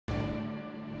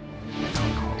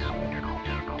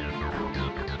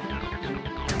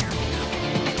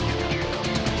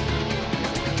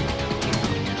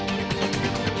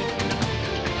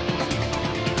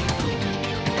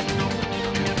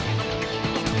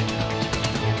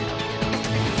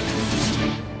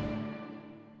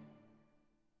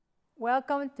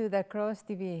Welcome to the Cross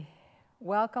TV.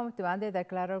 Welcome to Under the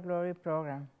Cloud of Glory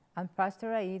program. I'm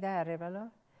Pastor Aida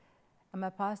Arevalo. I'm a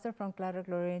pastor from Cloud of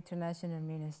Glory International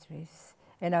Ministries,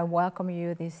 and I welcome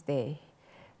you this day.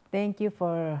 Thank you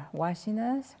for watching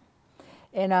us.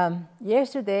 And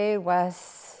yesterday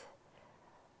was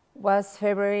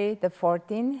February the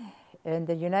 14th, and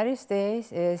the United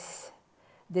States is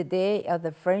the day of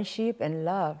the friendship and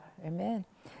love. Amen.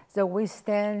 So we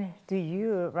stand to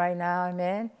you right now,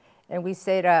 amen. And we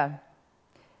say,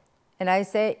 and I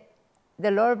say, the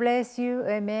Lord bless you,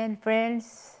 amen,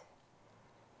 friends.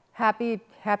 Happy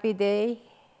day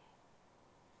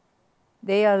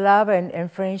of love and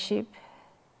friendship,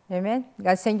 amen.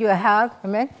 God send you a hug,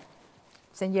 amen.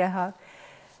 Send you a hug.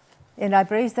 And I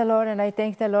praise the Lord and I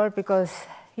thank the Lord because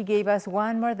He gave us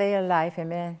one more day of life,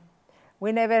 amen.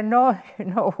 We never know,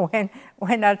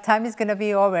 when our time is going to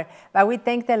be over. But we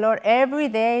thank the Lord every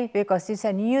day because it's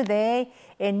a new day,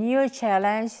 a new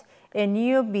challenge, a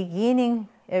new beginning.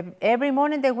 Every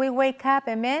morning that we wake up,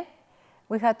 amen,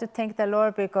 we have to thank the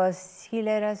Lord because He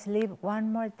let us live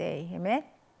one more day, amen.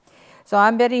 So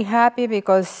I'm very happy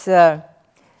because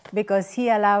He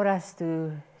allowed us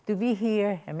to be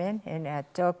here, amen, and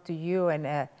talk to you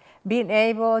and being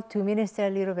able to minister a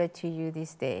little bit to you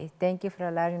this day. Thank you for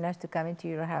allowing us to come into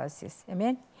your houses.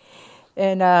 Amen.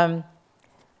 And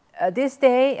this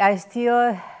day, I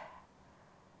still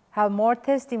have more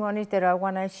testimonies that I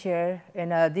want to share.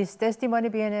 And this testimony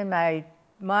being in my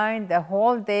mind the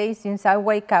whole day since I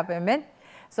wake up. Amen.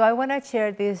 So I want to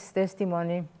share this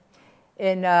testimony.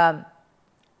 And,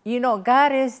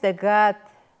 God is the God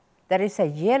that is a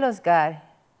jealous God.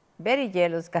 Very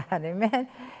jealous God, amen.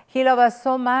 He loves us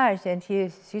so much, and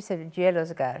He's a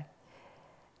jealous God.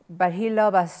 But He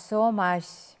loves us so much.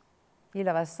 He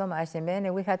loves us so much, amen.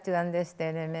 And we have to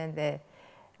understand, amen,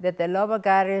 that the love of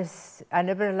God is an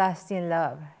everlasting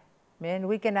love. Amen.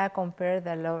 We cannot compare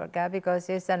the love of God because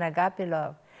it's an agape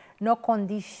love. No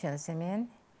conditions, amen.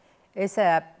 It's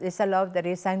a love that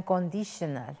is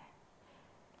unconditional.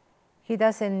 He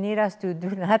doesn't need us to do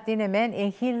nothing, amen.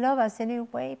 And He loves us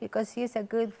anyway because He is a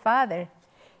good Father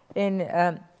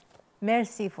and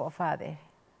merciful Father,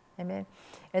 amen.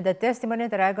 And the testimony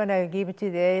that I'm going to give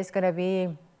today is going to be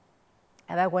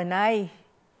about when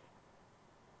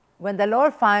the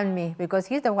Lord found me, because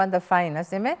He's the one that finds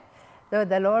us, amen. So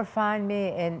the Lord found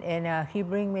me and He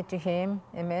bring me to Him,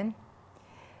 amen.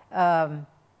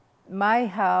 My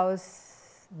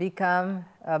house become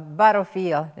a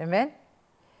battlefield, amen.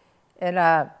 And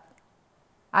I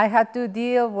had to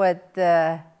deal with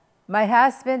my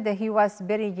husband, that he was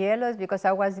very jealous because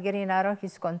I was getting out of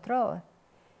his control.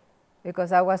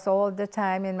 Because I was all the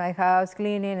time in my house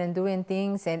cleaning and doing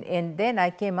things, and then I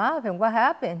came out, and what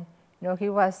happened? He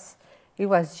was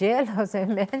jealous,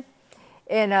 amen.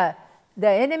 And the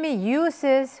enemy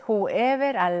uses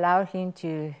whoever allowed him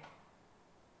to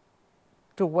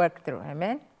work through,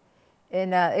 amen.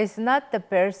 And it's not the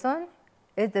person.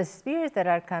 It's the spirits that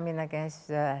are coming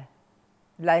against,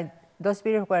 like those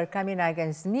spirits were coming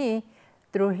against me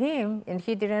through him, and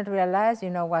he didn't realize,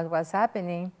 what was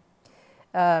happening.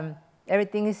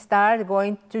 Everything started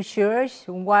going to church.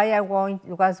 Why I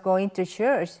was going to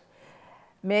church?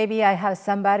 Maybe I have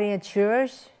somebody in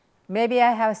church. Maybe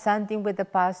I have something with the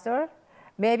pastor.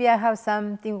 Maybe I have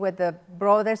something with the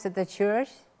brothers at the church.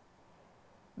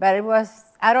 But it was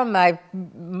out of my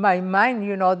mind,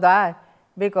 that,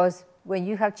 because when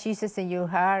you have Jesus in your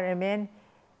heart, amen,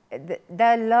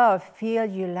 that love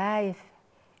fills your life.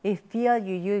 It fills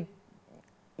you.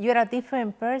 You're a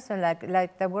different person,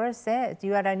 like the word says.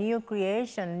 You are a new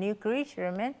creation, new creature,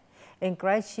 amen. In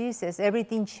Christ Jesus,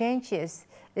 everything changes.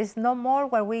 It's no more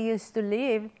what we used to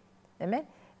live, amen.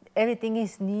 Everything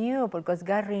is new because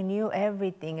God renewed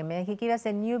everything, amen. He gave us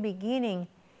a new beginning.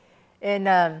 And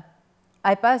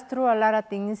I passed through a lot of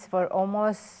things for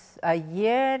almost a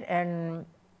year and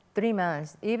 3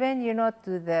 months, even,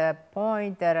 to the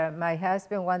point that my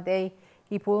husband, one day,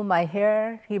 he pulled my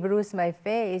hair, he bruised my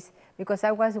face because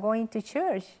I was going to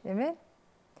church, amen?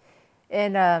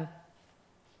 And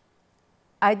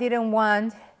I didn't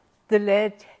want to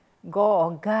let go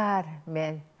of God,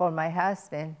 man, for my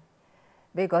husband,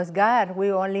 because God,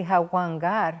 we only have one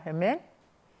God, amen?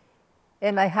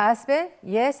 And my husband,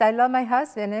 yes, I love my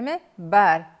husband, amen?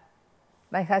 But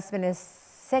my husband is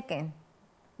second.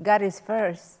 God is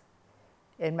first.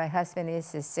 And my husband is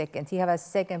second. He has a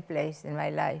second place in my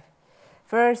life.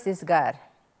 First is God.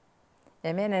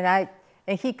 Amen.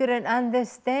 And he couldn't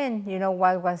understand,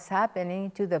 what was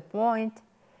happening, to the point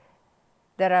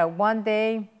that one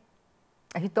day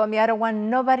he told me, I don't want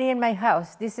nobody in my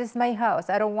house. This is my house.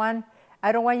 I don't want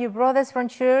your brothers from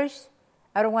church.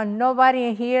 I don't want nobody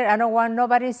in here. I don't want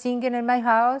nobody singing in my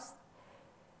house.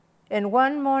 And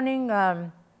one morning,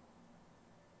 a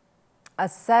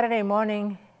Saturday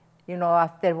morning,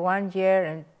 after 1 year,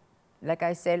 and like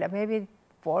I said, maybe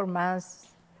 4 months,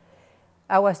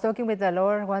 I was talking with the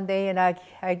Lord one day, and I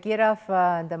get up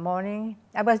in the morning.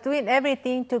 I was doing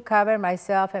everything to cover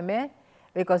myself, amen,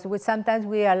 because sometimes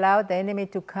we allow the enemy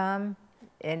to come,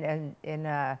 and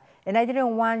I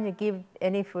didn't want to give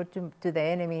any food to the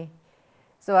enemy.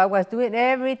 So I was doing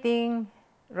everything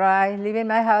right, leaving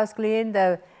my house clean,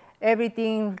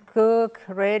 everything cooked,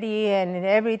 ready, and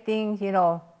everything,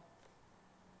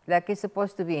 like it's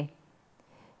supposed to be.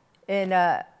 And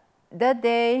that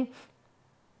day,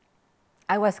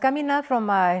 I was coming out from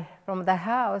the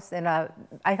house, and I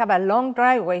have a long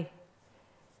driveway.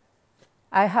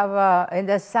 I have in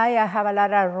the side I have a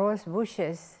lot of rose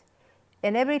bushes,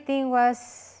 and everything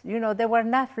was, there were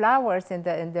not flowers in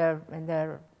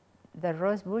the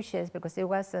rose bushes because it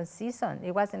wasn't season.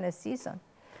 It wasn't a season.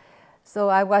 So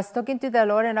I was talking to the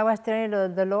Lord, and I was telling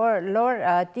the Lord,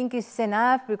 I think it's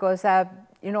enough because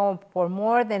for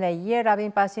more than a year I've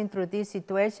been passing through this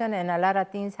situation, and a lot of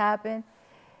things happen.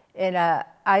 And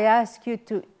I ask you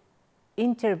to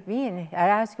intervene. I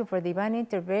ask you for divine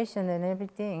intervention and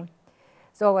everything.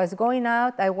 So I was going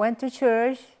out. I went to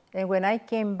church, and when I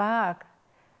came back,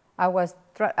 I was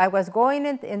going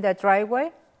in the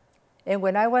driveway, and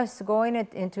when I was going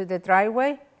into the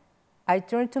driveway, I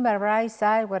turned to my right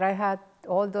side where I had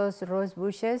all those rose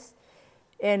bushes,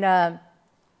 and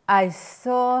I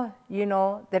saw,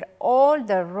 that all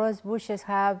the rose bushes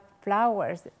have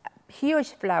flowers. Huge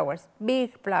flowers,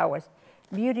 big flowers,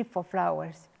 beautiful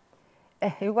flowers.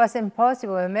 It was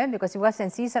impossible, amen, because it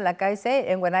wasn't season, like I said,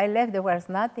 and when I left, there was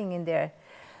nothing in there.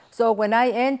 So when I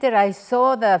entered, I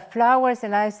saw the flowers,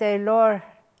 and I said, Lord,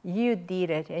 you did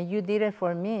it, and you did it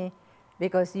for me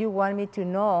because you want me to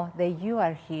know that you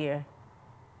are here.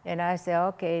 And I said,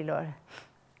 okay, Lord.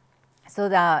 So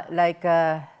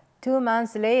 2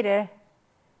 months later,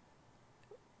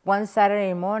 one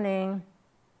Saturday morning,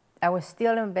 I was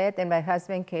still in bed, and my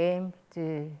husband came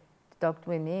to talk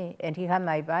with me, and he had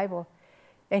my Bible.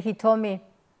 And he told me,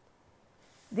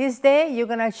 this day you're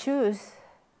going to choose.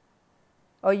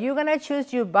 Or you're going to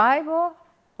choose your Bible,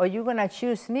 or you're going to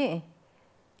choose me.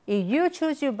 If you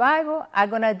choose your Bible, I'm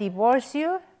going to divorce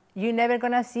you. You're never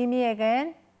going to see me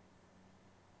again.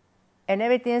 And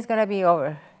everything's going to be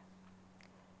over.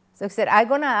 So he said, I'm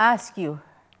going to ask you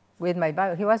with my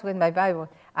Bible. He was with my Bible.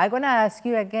 I'm going to ask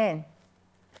you again.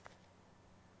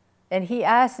 And he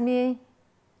asked me,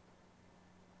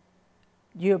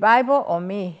 your Bible or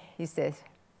me, he says.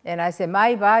 And I said,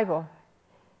 my Bible.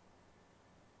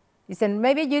 He said,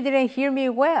 maybe you didn't hear me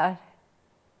well.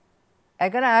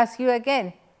 I'm going to ask you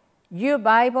again, your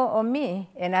Bible or me?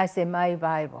 And I said, my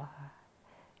Bible.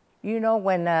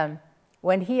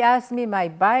 When he asked me my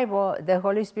Bible, the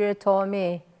Holy Spirit told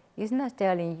me, he's not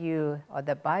telling you or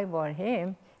the Bible or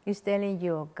him, he's telling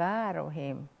you God or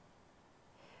him.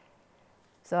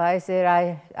 So I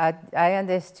said, I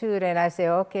understood, and I said,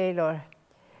 okay, Lord.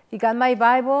 He got my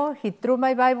Bible, he threw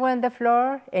my Bible on the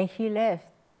floor, and he left.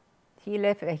 He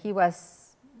left, and he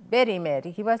was very mad.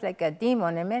 He was like a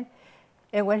demon, amen?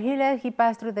 And when he left, he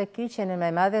passed through the kitchen, and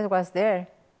my mother was there.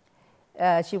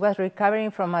 She was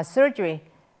recovering from a surgery,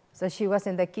 so she was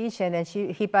in the kitchen, and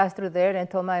he passed through there and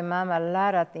told my mom a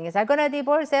lot of things. I'm going to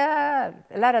divorce her,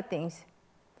 a lot of things.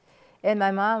 And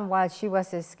my mom, she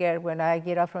was scared when I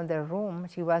get up from the room.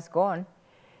 She was gone.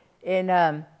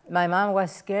 And my mom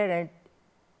was scared, and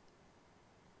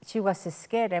she was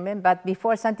scared, amen? But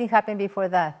something happened before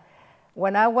that.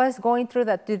 When I was going to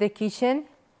the kitchen,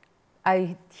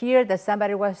 I hear that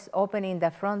somebody was opening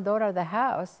the front door of the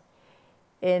house.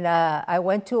 And I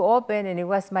went to open, and it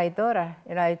was my daughter.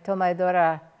 And I told my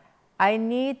daughter, I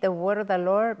need the word of the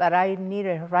Lord, but I need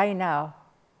it right now.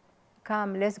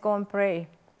 Come, let's go and pray.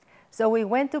 So we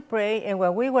went to pray, and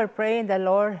when we were praying, the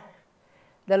Lord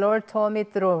told me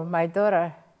through my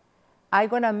daughter, I'm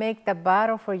going to make the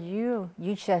battle for you.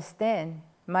 You shall stand.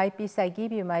 My peace I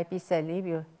give you, my peace I leave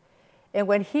you. And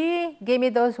when he gave me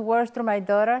those words through my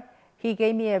daughter, he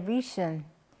gave me a vision.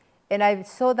 And I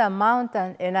saw the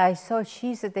mountain, and I saw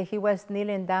Jesus, that he was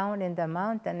kneeling down in the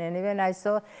mountain. And even I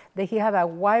saw that he had a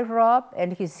white robe,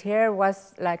 and his hair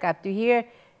was like up to here.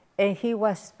 And he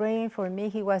was praying for me.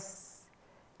 He was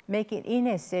making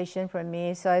intercession for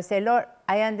me. So I said, Lord,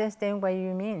 I understand what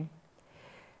you mean.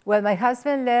 Well, my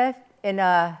husband left, and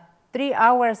 3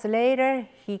 hours later,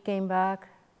 he came back.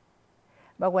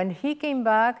 But when he came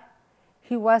back,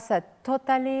 he was a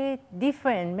totally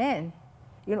different man.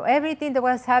 Everything that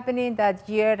was happening that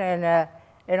year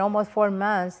and almost 4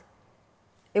 months,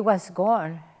 it was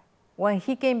gone. When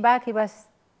he came back,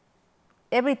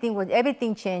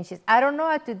 everything changes. I don't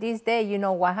know to this day,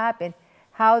 what happened,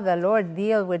 how the Lord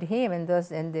dealt with him in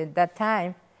that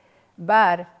time,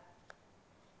 but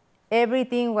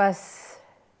everything was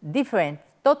different,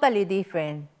 totally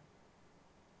different,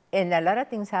 and a lot of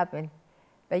things happened.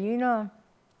 But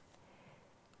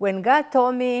when God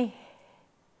told me,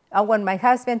 or when my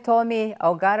husband told me,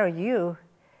 oh, God or you,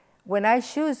 when I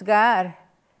choose God,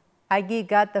 I give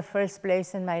God the first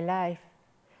place in my life.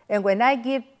 And when I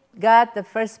give God the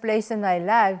first place in my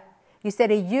life, he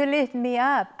said, if you lift me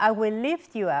up, I will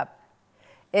lift you up.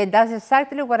 And that's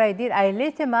exactly what I did. I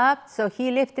lift him up, so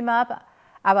he lifted him up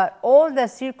about all the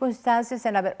circumstances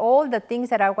and about all the things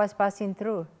that I was passing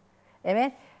through.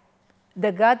 Amen?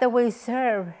 The God that we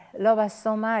serve loves us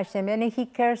so much. Amen? And he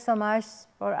cares so much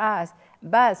for us.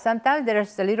 But sometimes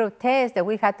there's a little test that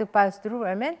we had to pass through.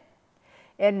 Amen?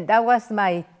 And that was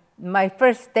my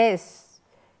first test.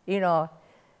 Am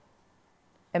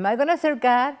I going to serve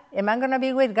God? Am I going to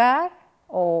be with God?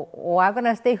 Or I'm going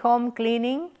to stay home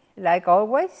cleaning like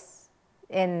always?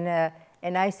 And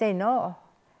I say, no,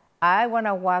 I want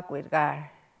to walk with God.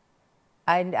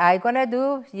 I'm going to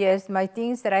do, yes, my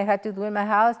things that I had to do in my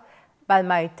house, but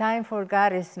my time for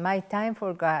God is my time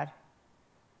for God.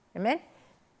 Amen?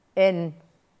 And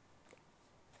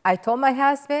I told my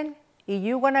husband, if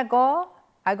you want to go,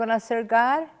 I'm going to serve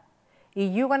God.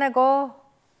 If you want to go,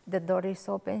 the door is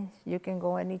open. You can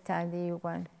go anytime that you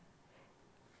want.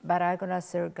 But I'm going to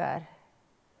serve God.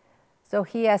 So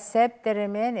he accepted,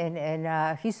 amen,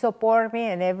 and he supported me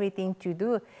and everything to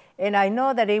do. And I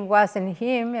know that it wasn't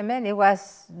him, amen. It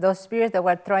was those spirits that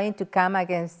were trying to come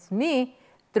against me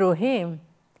through him.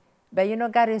 But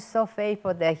God is so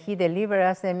faithful that he delivered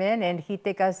us, amen, and he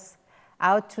take us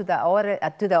out to the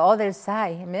other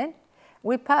side, amen.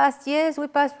 We passed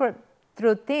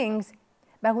through things,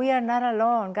 but we are not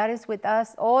alone. God is with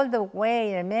us all the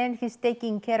way, amen. He's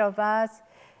taking care of us,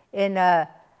 and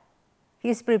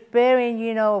he's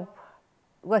preparing,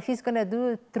 what he's going to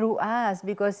do through us,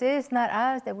 because it's not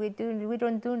us that we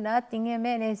don't do nothing,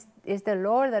 amen. It's the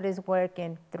Lord that is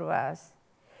working through us.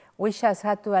 We just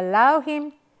have to allow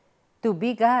him to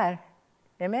be God,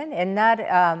 amen, and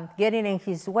not getting in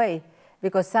his way,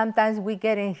 because sometimes we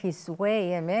get in his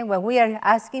way, amen. When we are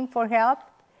asking for help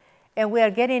and we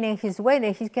are getting in his way,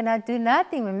 then he cannot do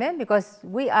nothing, amen, because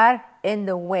we are in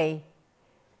the way.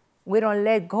 We don't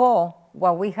let go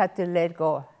what we have to let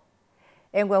go.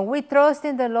 And when we trust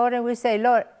in the Lord and we say,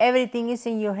 Lord, everything is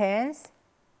in your hands,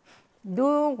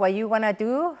 do what you want to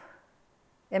do,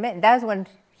 amen, that's when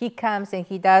he comes and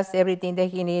he does everything that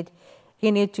he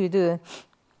need to do.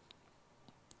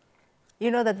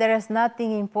 That there is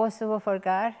nothing impossible for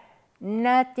God.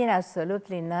 Nothing,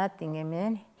 absolutely nothing,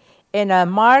 amen.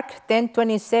 And Mark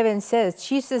 10:27 says,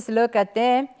 Jesus looked at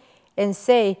them and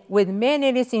said, with men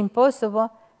it is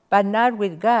impossible, but not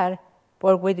with God,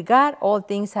 for with God all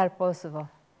things are possible.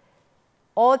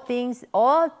 All things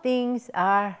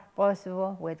are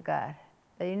possible with God.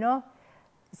 But it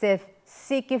says,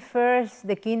 seek ye first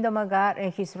the kingdom of God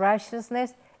and his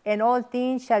righteousness, and all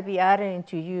things shall be added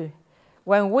unto you.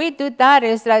 When we do that,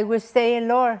 it's like we're saying,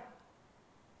 Lord,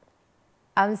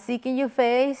 I'm seeking your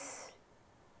face.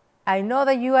 I know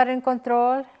that you are in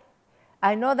control.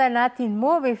 I know that nothing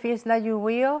moves if it's not your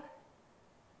will.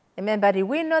 Amen. But if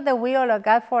we know the will of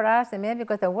God for us, amen,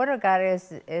 because the word of God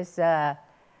is our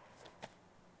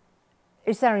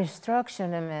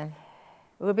instruction, amen.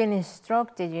 We've been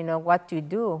instructed, what to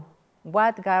do,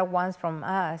 what God wants from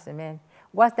us, amen.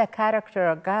 What's the character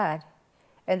of God?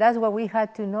 And that's what we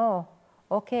had to know.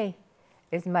 Okay,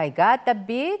 is my God that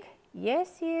big?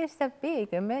 Yes, he is a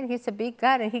big, amen. He's a big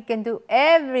God, and he can do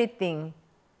everything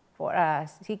for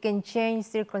us. He can change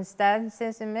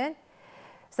circumstances, amen.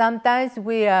 Sometimes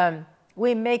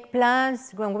we make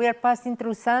plans when we are passing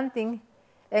through something,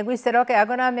 and we said, okay, I'm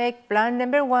going to make plan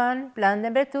number 1, plan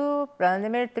number 2, plan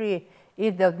number 3.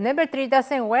 If the number 3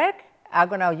 doesn't work, I'm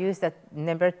going to use the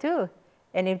number 2.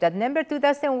 And if that number 2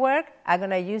 doesn't work, I'm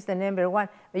going to use the number 1.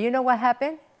 But you know what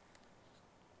happened?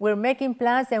 We're making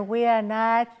plans and we are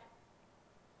not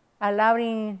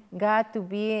allowing God to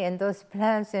be in those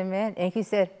plans, amen. And he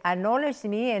said, acknowledge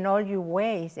me in all your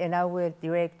ways and I will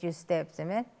direct your steps,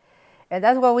 amen. And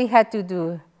that's what we had to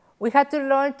do. We had to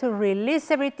learn to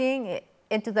release everything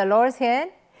into the Lord's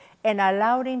hand and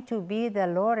allow him to be the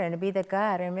Lord and be the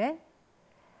God, amen.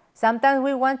 Sometimes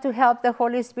we want to help the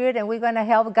Holy Spirit and we're going to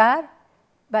help God,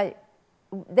 but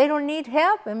they don't need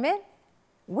help, amen.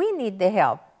 We need the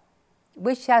help.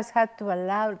 We just have to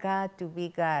allow God to be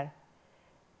God.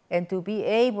 and to be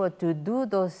able to do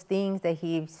those things that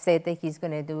he said that he's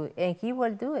going to do, and he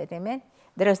will do it, amen?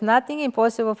 There is nothing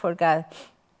impossible for God.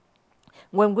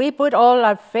 When we put all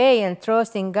our faith and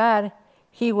trust in God,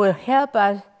 he will help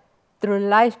us through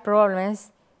life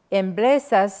problems and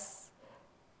bless us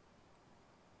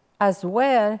as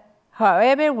well.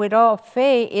 However, without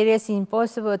faith, it is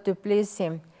impossible to please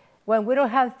him. When we don't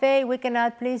have faith, we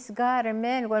cannot please God,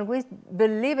 amen? When we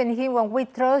believe in him, when we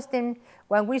trust him,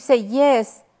 when we say,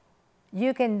 yes,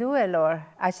 you can do it, Lord.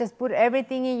 I just put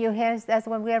everything in your hands. That's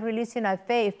when we are releasing our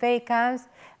faith. Faith comes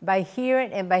by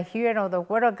hearing, and by hearing of the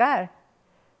word of God.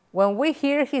 When we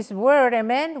hear his word,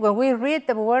 amen, when we read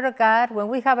the word of God, when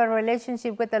we have a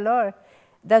relationship with the Lord,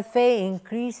 that faith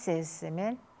increases,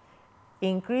 amen?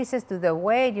 Increases to the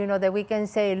way, that we can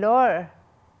say, Lord,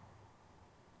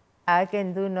 I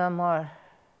can do no more.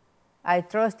 I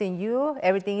trust in you.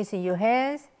 Everything is in your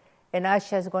hands. And I'm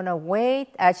just going to wait.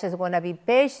 I'm just going to be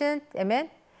patient. Amen?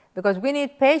 Because we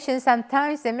need patience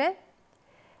sometimes. Amen?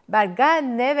 But God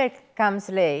never comes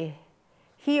late.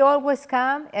 He always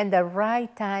comes in the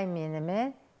right timing.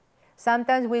 Amen?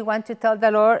 Sometimes we want to tell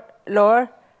the Lord, Lord,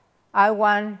 I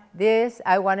want this.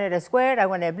 I want it a square. I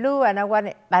want it blue. And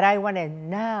but I want it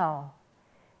now.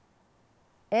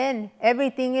 And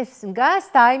everything is God's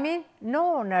timing,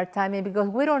 no, not timing, because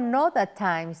we don't know the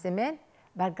times, amen?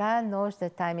 But God knows the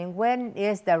timing. When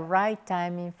is the right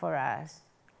timing for us?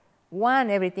 When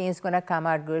everything is going to come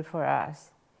out good for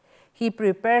us. He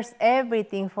prepares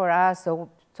everything for us, so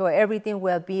everything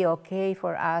will be okay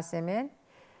for us, amen?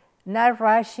 Not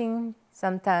rushing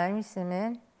sometimes,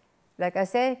 amen? Like I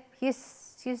said,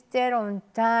 he's there on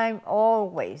time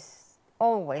always,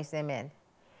 always, amen?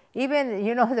 Even,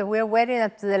 that we're waiting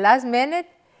up to the last minute,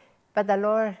 but the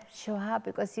Lord show up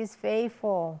because he's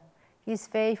faithful. He's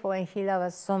faithful and he loves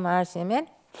us so much, amen?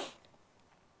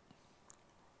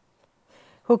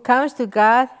 Who comes to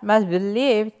God must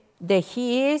believe that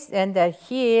he is, and that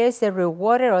he is a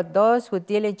rewarder of those who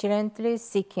diligently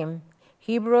seek him.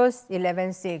 Hebrews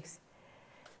 11:6.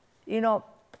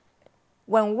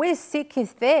 When we seek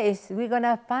his face, we're going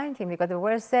to find him, because the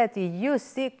word said, if you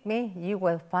seek me, you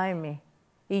will find me.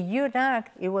 If you knock,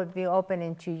 it will be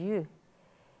opening to you.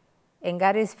 And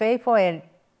God is faithful, and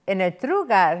a true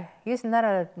God, he's not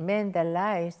a man that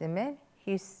lies, amen?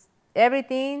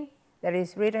 Everything that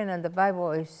is written in the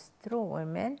Bible is true,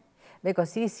 amen?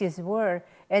 Because it's his word,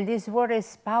 and this word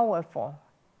is powerful,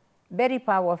 very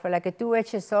powerful, like a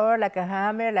two-edged sword, like a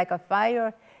hammer, like a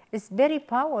fire. It's very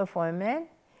powerful, amen?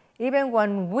 Even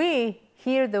when we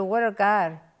hear the word of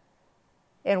God,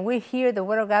 and we hear the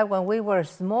word of God when we were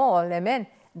small, amen?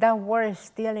 That word is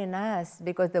still in us,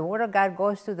 because the word of God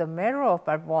goes to the marrow of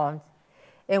our bones.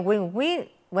 And when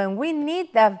we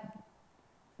need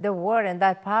the word and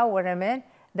that power, amen,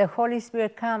 the Holy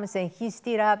Spirit comes and he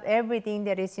stirs up everything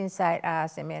that is inside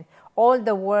us, amen. All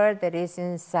the word that is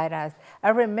inside us. I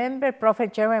remember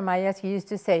Prophet Jeremiah, he used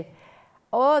to say,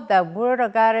 oh, the word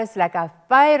of God is like a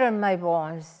fire in my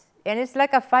bones. And it's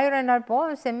like a fire in our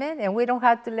bones, amen. And we don't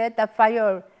have to let that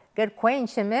fire get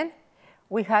quenched, amen.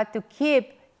 We have to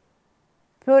keep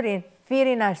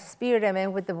feeding our spirit,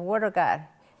 amen, with the word of God.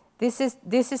 This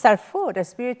is our food, a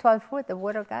spiritual food, the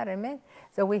word of God, amen.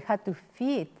 So we have to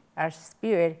feed our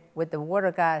spirit with the word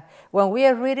of God. When we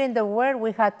are reading the word,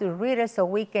 we have to read it so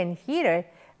we can hear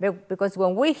it. Because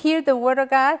when we hear the word of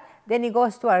God, then it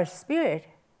goes to our spirit.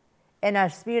 And our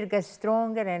spirit gets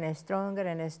stronger and stronger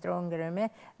and stronger, amen.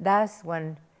 That's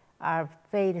when our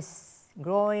faith is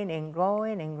growing and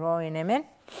growing and growing, amen.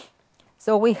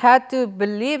 So we have to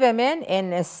believe, amen,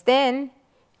 and stand.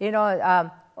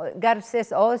 God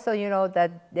says also,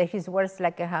 that his word's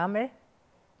like a hammer.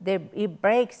 It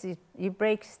breaks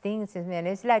things, amen.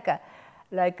 It's like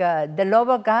the love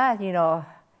of God,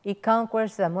 it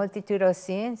conquers a multitude of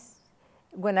sins.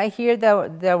 When I hear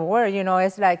the word,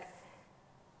 it's like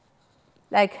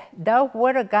the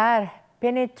word of God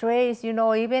penetrates,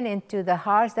 even into the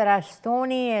hearts that are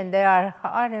stony and they are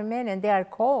hard, amen, and they are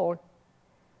cold.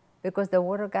 Because the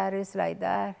word of God is like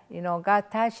that. God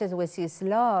touches with his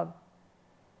love,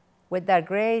 with that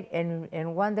great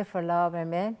and wonderful love,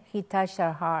 amen. He touched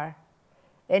our heart.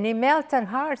 And he melted our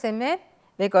hearts, amen.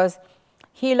 Because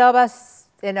he loves us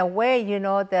in a way,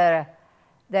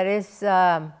 that is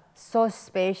so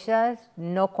spacious,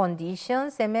 no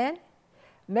conditions, amen.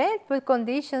 Man put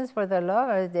conditions for the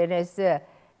love.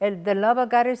 The love of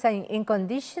God is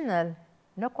unconditional,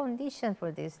 no condition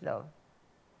for this love.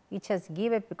 He just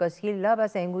give it because he loves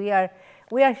us, and we are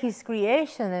his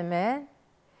creation, amen.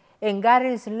 And God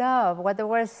is love. What the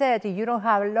word said, if you don't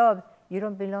have love, you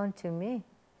don't belong to me,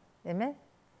 amen.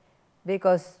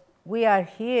 Because we are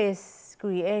his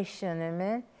creation,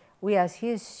 amen. we as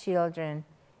his children.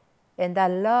 And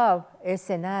that love is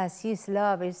in us. His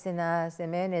love is in us.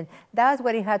 Amen. And that's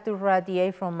what he had to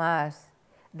radiate from us,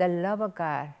 the love of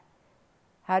God.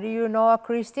 How do you know a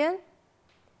Christian?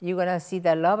 You're going to see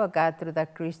the love of God through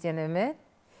that Christian. Amen.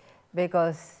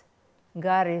 Because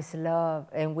God is love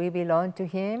and we belong to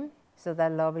him. So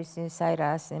that love is inside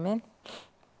us. Amen.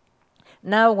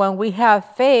 Now, when we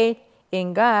have faith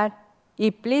in God,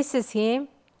 it pleases him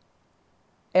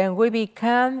and we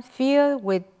become filled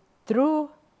with true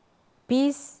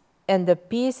peace, and the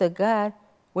peace of God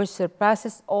which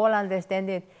surpasses all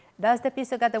understanding. That's the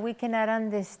peace of God that we cannot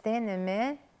understand,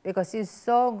 amen? Because it's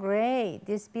so great.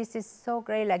 This peace is so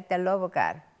great, like the love of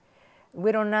God.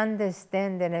 We don't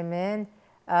understand it, amen?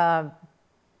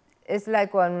 It's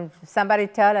like when somebody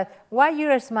tells us, why you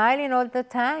are smiling all the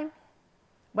time?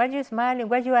 Why are you smiling?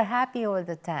 Why you are happy all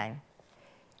the time?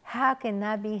 How can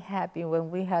I be happy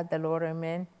when we have the Lord,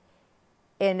 amen?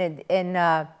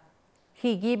 And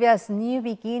he gives us new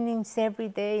beginnings every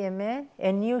day, amen?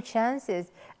 And new chances.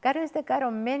 God is the God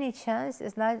of many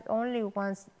chances, not only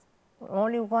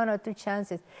one or two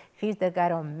chances. He's the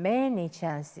God of many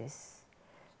chances.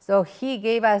 So he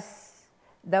gave us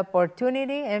the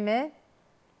opportunity, amen?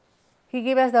 He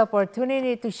gave us the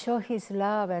opportunity to show his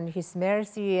love and his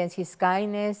mercy and his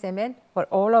kindness, amen, for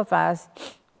all of us.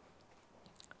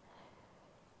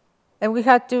 And we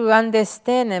have to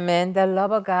understand, amen, the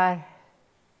love of God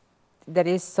that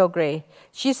is so great.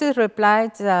 Jesus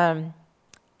replied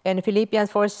in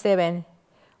Philippians 4:7,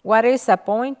 what is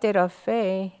appointed of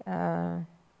faith,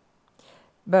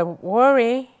 but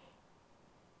worry,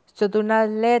 so do not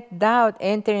let doubt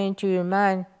enter into your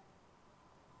mind.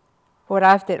 For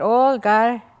after all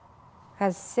God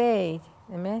has said,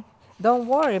 amen, don't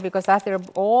worry, because after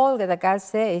all that God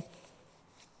said,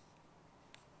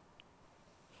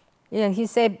 and he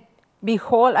said,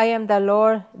 behold, I am the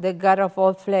Lord, the God of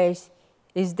all flesh.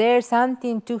 Is there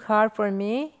something too hard for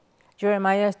me?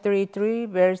 Jeremiah 33,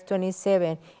 verse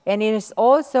 27. And it is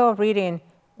also written,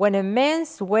 when a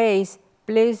man's ways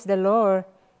please the Lord,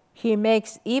 he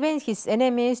makes even his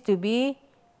enemies to be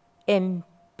in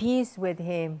peace with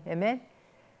him. Amen?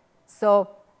 So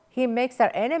he makes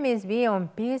our enemies be on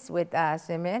peace with us.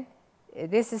 Amen?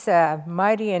 This is a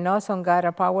mighty and awesome God,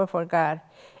 a powerful God.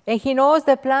 And he knows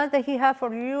the plans that he has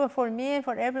for you, for me, and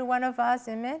for every one of us.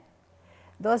 Amen?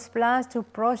 Those plans to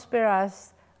prosper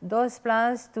us, those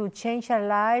plans to change our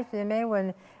lives,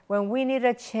 amen, when we need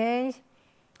a change,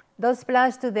 those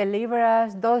plans to deliver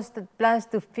us, those plans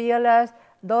to fill us,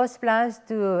 those plans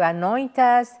to anoint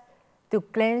us, to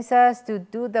cleanse us, to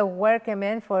do the work,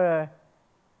 amen, for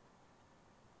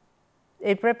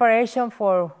a preparation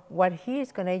for what he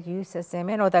is going to use us,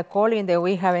 amen, or the calling that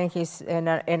we have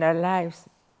in our lives.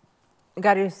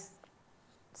 God is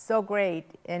so great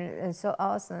and so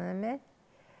awesome, amen.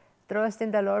 Trust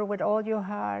in the Lord with all your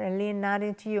heart and lean not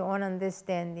into your own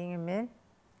understanding, amen.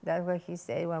 That's what he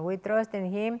said. When we trust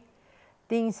in him,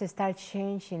 things start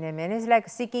changing, amen. It's like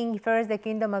seeking first the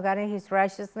kingdom of God and his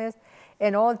righteousness,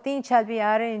 and all things shall be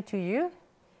added into you,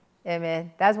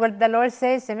 amen. That's what the Lord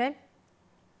says, amen.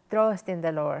 Trust in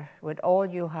the Lord with all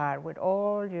your heart, with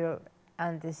all your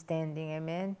understanding,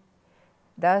 amen.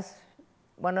 That's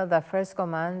one of the first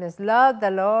commandments. Love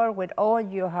the Lord with all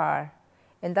your heart.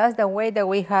 And that's the way that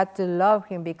we have to love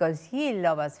him, because he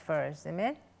loved us first,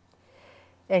 amen?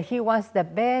 And he wants the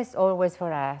best always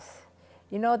for us.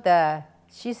 You know,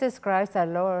 Jesus Christ our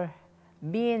Lord,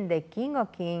 being the King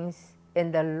of Kings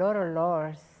and the Lord of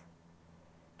Lords,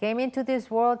 came into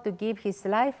this world to give his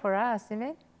life for us,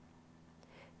 amen?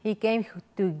 He came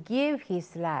to give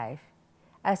his life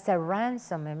as a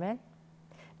ransom, amen?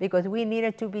 Because we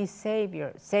needed to be saved.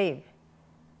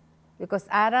 Because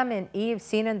Adam and Eve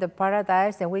sinned in the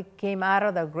paradise and we came out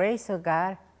of the grace of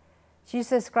God,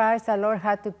 Jesus Christ our Lord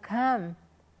had to come,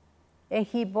 and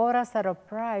he bought us at a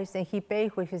price, and he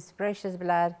paid with his precious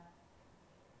blood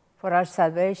for our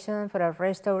salvation, for our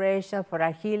restoration, for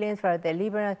our healing, for our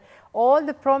deliverance. All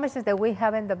the promises that we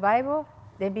have in the Bible,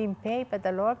 they've been paid by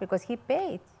the Lord, because he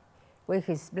paid with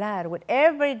his blood. With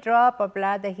every drop of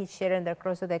blood that he shed on the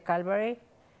cross of the Calvary,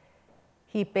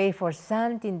 he paid for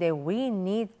something that we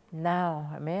need now,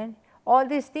 amen? All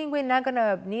these things we're not going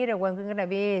to need it when we're going to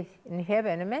be in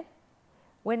heaven, amen?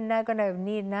 We're not going to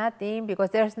need nothing, because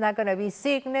there's not going to be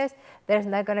sickness, there's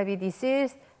not going to be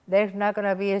disease, there's not going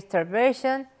to be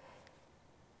starvation.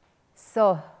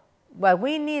 So what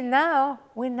we need now,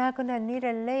 we're not going to need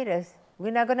it later.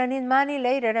 We're not going to need money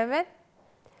later, amen?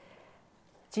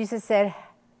 Jesus said,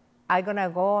 I'm going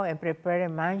to go and prepare a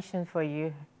mansion for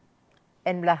you.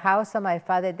 In the house of my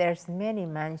Father, there's many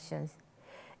mansions.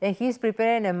 And he's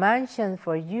preparing a mansion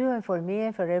for you and for me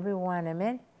and for everyone,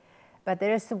 amen? But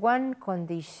there is one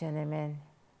condition, amen?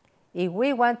 If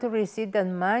we want to receive that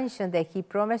mansion that he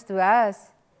promised to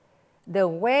us, the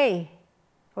way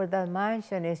for that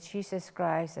mansion is Jesus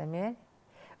Christ, amen?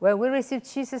 When we receive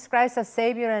Jesus Christ as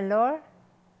Savior and Lord,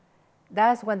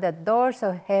 that's when the doors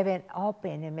of heaven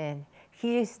open, amen?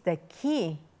 He is the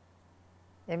key,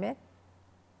 amen?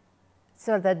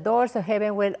 So the doors of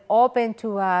heaven will open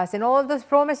to us. And all those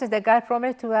promises that God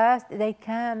promised to us, they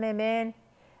come, amen?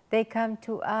 They come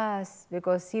to us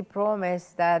because he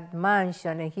promised that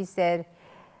mansion. And he said,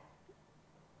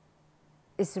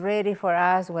 it's ready for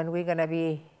us when we're going to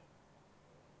be,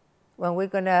 when we're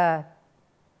going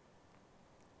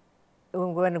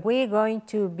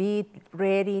to be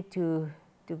ready to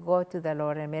go to the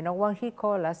Lord, amen? Or when he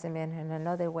called us, amen, in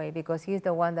another way, because he's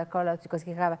the one that called us, because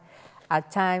he have a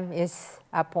time is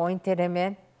appointed,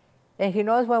 amen? And he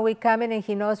knows when we come in and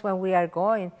he knows when we are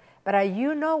going. But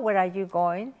you know where are you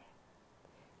going?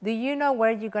 Do you know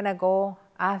where you're going to go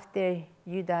after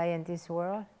you die in this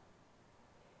world?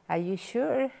 Are you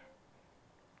sure?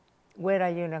 Where are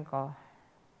you going to go?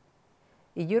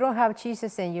 If you don't have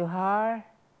Jesus in your heart,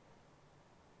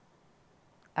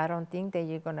 I don't think that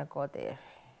you're going to go there,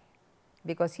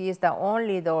 because he is the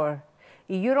only door.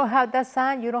 If you don't have the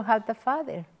Son, you don't have the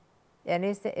Father. And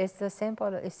it's as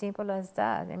simple as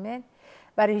that, amen?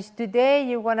 But if today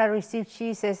you want to receive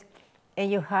Jesus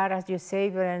in your heart as your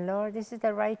Savior and Lord, this is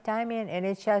the right timing, and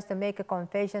it's just to make a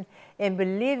confession and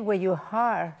believe with your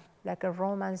heart, like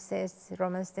Romans 10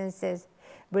 says,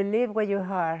 believe with your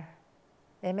heart,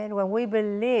 amen? When we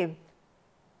believe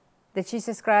that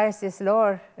Jesus Christ is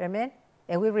Lord, amen,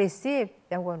 and we receive,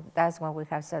 that's when we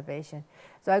have salvation.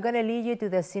 So I'm going to lead you to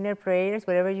the sinner prayers,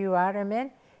 wherever you are,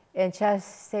 amen? And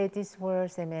just say these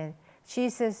words, amen.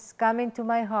 Jesus, come into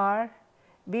my heart.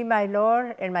 Be my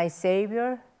Lord and my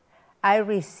Savior. I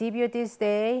receive you this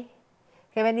day.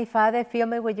 Heavenly Father, fill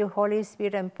me with your Holy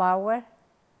Spirit and power.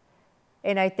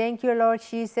 And I thank you, Lord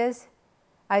Jesus.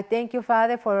 I thank you,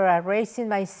 Father, for erasing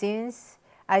my sins.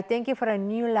 I thank you for a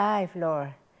new life,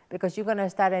 Lord, because you're going to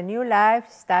start a new life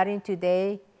starting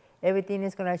today. Everything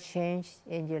is going to change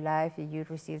in your life if you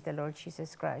receive the Lord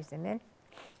Jesus Christ, amen?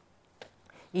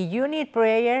 If you need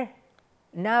prayer,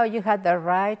 now you have the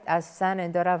right as son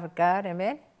and daughter of God,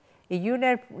 amen? If you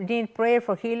need prayer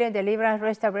for healing, deliverance,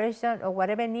 restoration, or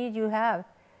whatever need you have,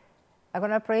 I'm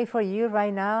going to pray for you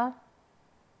right now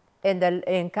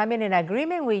and coming in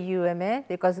agreement with you, amen?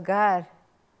 Because God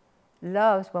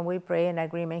loves when we pray in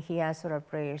agreement. He answers our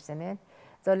prayers, amen?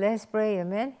 So let's pray,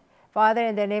 amen? Father,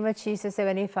 in the name of Jesus,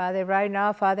 Heavenly Father, right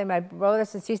now, Father, my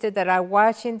brothers and sisters that are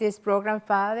watching this program,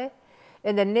 Father,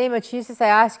 in the name of Jesus, I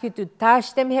ask you to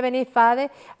touch them, Heavenly Father.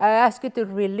 I ask you to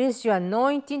release your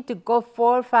anointing to go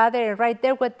forth, Father, and right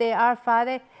there where they are,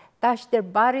 Father, touch their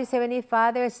bodies, Heavenly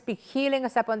Father. Speak healing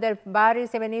upon their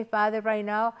bodies, Heavenly Father, right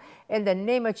now. In the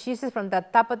name of Jesus, from the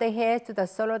top of their heads to the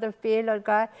sole of their feet, Lord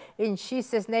God. In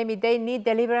Jesus' name, if they need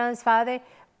deliverance, Father,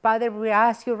 Father, we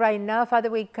ask you right now, Father,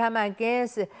 we come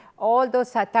against all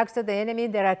those attacks of the enemy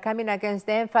that are coming against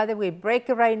them. Father, we break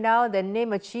it right now in the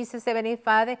name of Jesus, Heavenly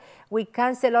Father. We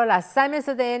cancel all assignments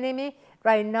of the enemy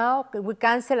right now. We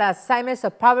cancel assignments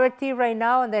of poverty right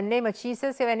now in the name of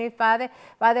Jesus, Heavenly Father.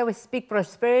 Father, we speak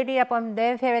prosperity upon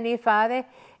them, Heavenly Father.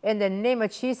 In the name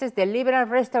of Jesus, deliverance,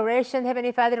 restoration,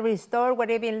 Heavenly Father, restore what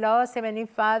they've been lost, Heavenly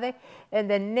Father. In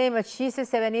the name of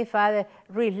Jesus, Heavenly Father,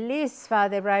 release,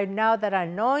 Father, right now that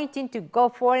anointing to go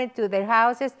forth into their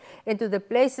houses, into the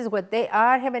places where they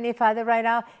are, Heavenly Father, right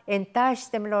now, and touch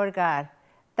them, Lord God.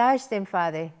 Touch them,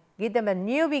 Father. Give them a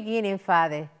new beginning,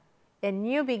 Father. A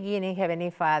new beginning, Heavenly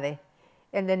Father.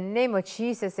 In the name of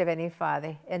Jesus, Heavenly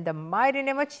Father. In the mighty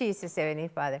name of Jesus, Heavenly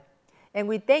Father. And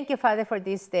we thank you, Father, for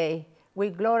this day. We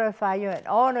glorify you and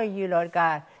honor you, Lord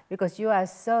God, because you are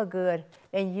so good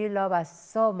and you love us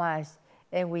so much.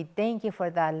 And we thank you for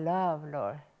that love,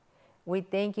 Lord. We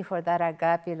thank you for that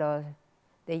agape love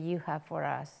that you have for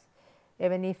us.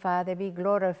 Heavenly Father, be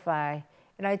glorified.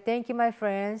 And I thank you, my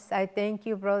friends. I thank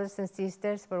you, brothers and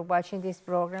sisters, for watching this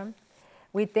program.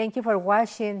 We thank you for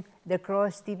watching the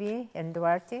Cross TV and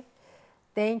Duarte.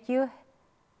 Thank you.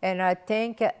 And I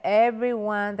thank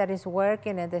everyone that is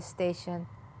working at the station.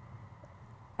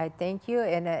 I thank you,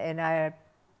 and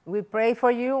we pray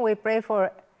for you. We pray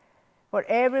for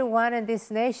everyone in this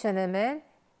nation, amen.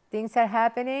 Things are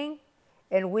happening,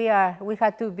 and we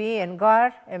have to be in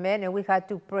guard, amen, and we have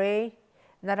to pray,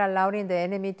 not allowing the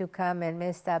enemy to come and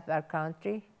mess up our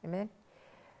country, amen.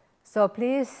 So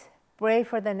please pray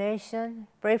for the nation,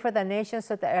 pray for the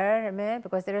nations of the earth, amen,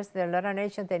 because there's a lot of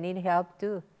nations that need help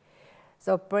too.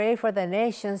 So pray for the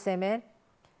nations, amen.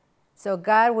 So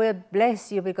God will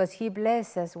bless you because He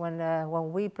blesses us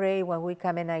when we pray, when we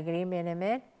come in agreement,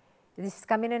 amen? This is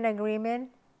coming in agreement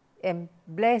and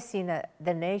blessing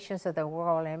the nations of the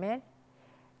world, amen?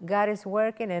 God is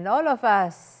working in all of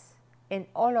us,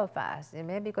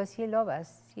 amen? Because He loves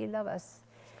us, He loves us.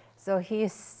 So He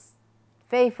is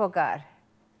faithful God,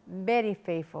 very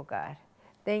faithful God.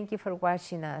 Thank you for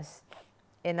watching us.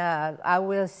 And I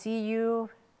will see you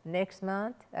next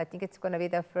month. I think it's going to be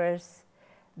the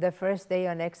first day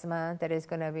of next month. That is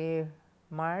going to be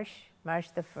March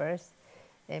the 1st.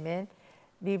 Amen.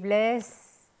 Be blessed.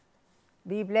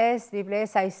 Be blessed. Be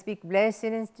blessed. I speak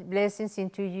blessings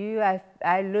into you.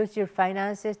 I lose your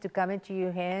finances to come into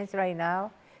your hands right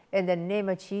now. In the name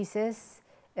of Jesus.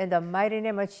 In the mighty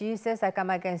name of Jesus, I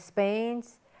come against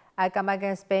pains. I come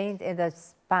against pain in the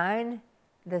spine,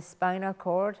 the spinal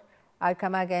cord. I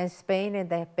come against pain in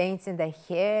the pains in the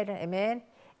head, amen,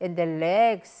 in the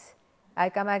legs. I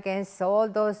come against all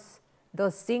those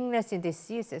sickness and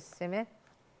diseases, amen.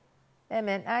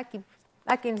 Amen. I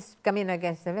keep coming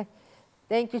against them.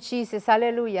 Thank you, Jesus.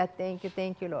 Hallelujah. Thank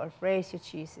you, Lord. Praise you,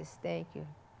 Jesus. Thank you.